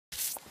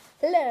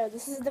Hello,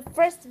 this is the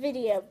first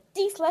video of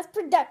D-Slash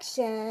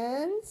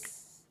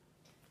Productions.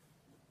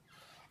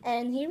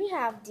 And here we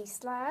have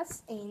D-Slash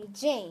and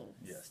James.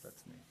 Yes,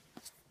 that's me.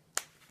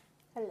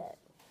 Hello.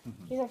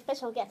 He's our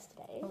special guest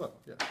today. Hello,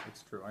 yeah,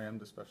 it's true. I am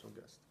the special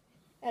guest.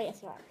 Oh,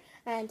 yes, you are.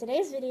 And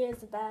today's video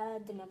is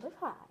about the number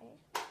pi.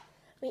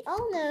 We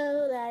all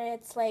know that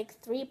it's like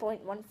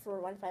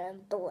 3.1415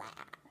 and blah.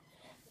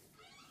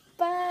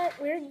 But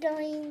we're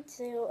going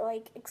to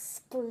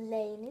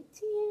explain it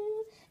to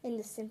you in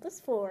the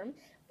simplest form,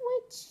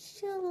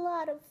 which a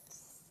lot of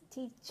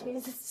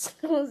teachers at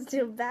schools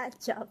do a bad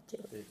job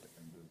doing. They do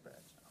a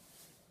bad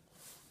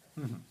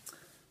job.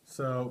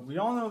 So we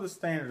all know the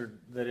standard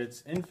that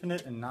it's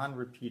infinite and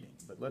non-repeating,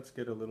 but let's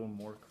get a little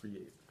more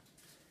creative.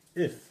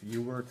 If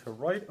you were to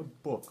write a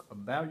book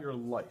about your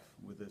life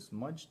with as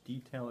much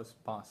detail as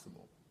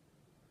possible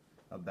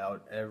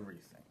about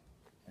everything,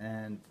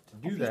 and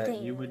to do that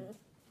you would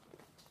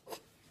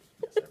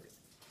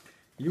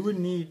you would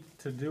need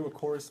to do a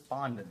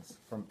correspondence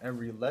from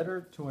every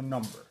letter to a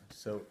number.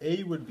 So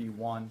A would be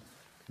 1,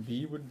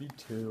 B would be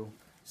 2,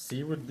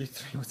 C would be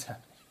 3, what's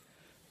happening?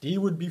 D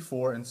would be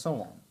 4, and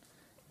so on.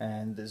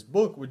 And this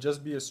book would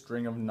just be a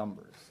string of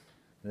numbers.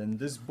 Then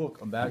this book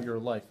about your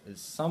life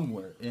is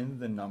somewhere in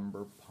the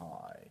number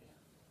pi.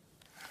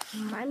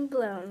 Mind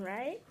blown,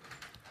 right?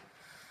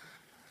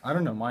 I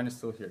don't know, mine is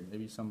still here.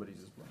 Maybe somebody's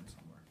is blown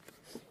somewhere.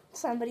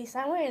 Somebody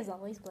somewhere is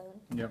always blown.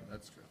 Yep,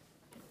 that's true.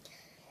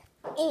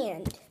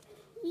 And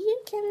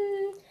you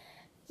can,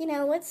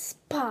 what's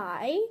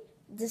pi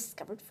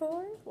discovered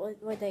for?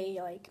 What they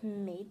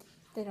made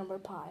the number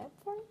pi up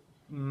for?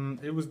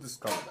 It was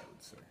discovered, I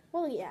would say.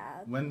 Well,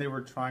 yeah. When they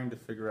were trying to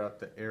figure out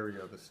the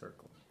area of a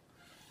circle.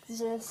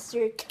 The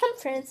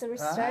circumference of a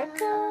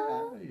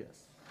circle.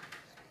 Yes.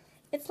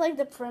 It's like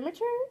the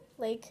perimeter.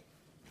 Like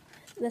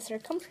the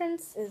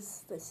circumference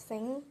is the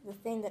thing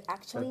that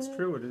actually. That's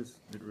true. It is.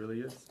 It really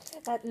is.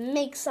 That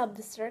makes up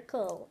the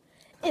circle,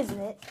 isn't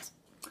it?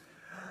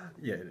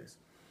 Yeah, it is.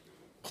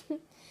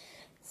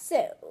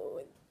 So,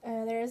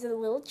 there's a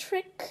little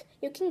trick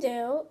you can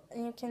do,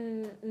 and you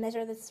can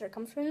measure the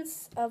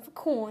circumference of a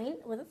coin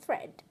with a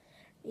thread.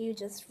 You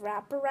just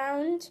wrap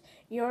around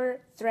your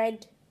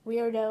thread,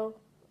 weirdo,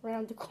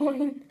 around the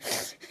coin.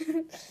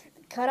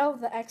 Cut off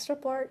the extra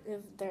part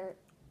if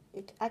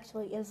it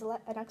actually is an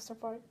extra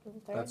part of the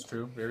thread. That's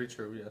true. Very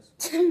true, yes.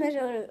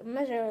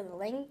 measure the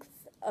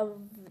length of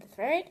the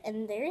thread,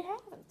 and there you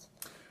have it.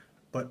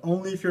 But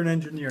only if you're an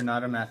engineer,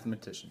 not a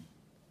mathematician.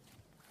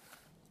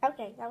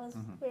 Okay, that was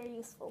very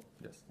useful.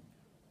 Yes.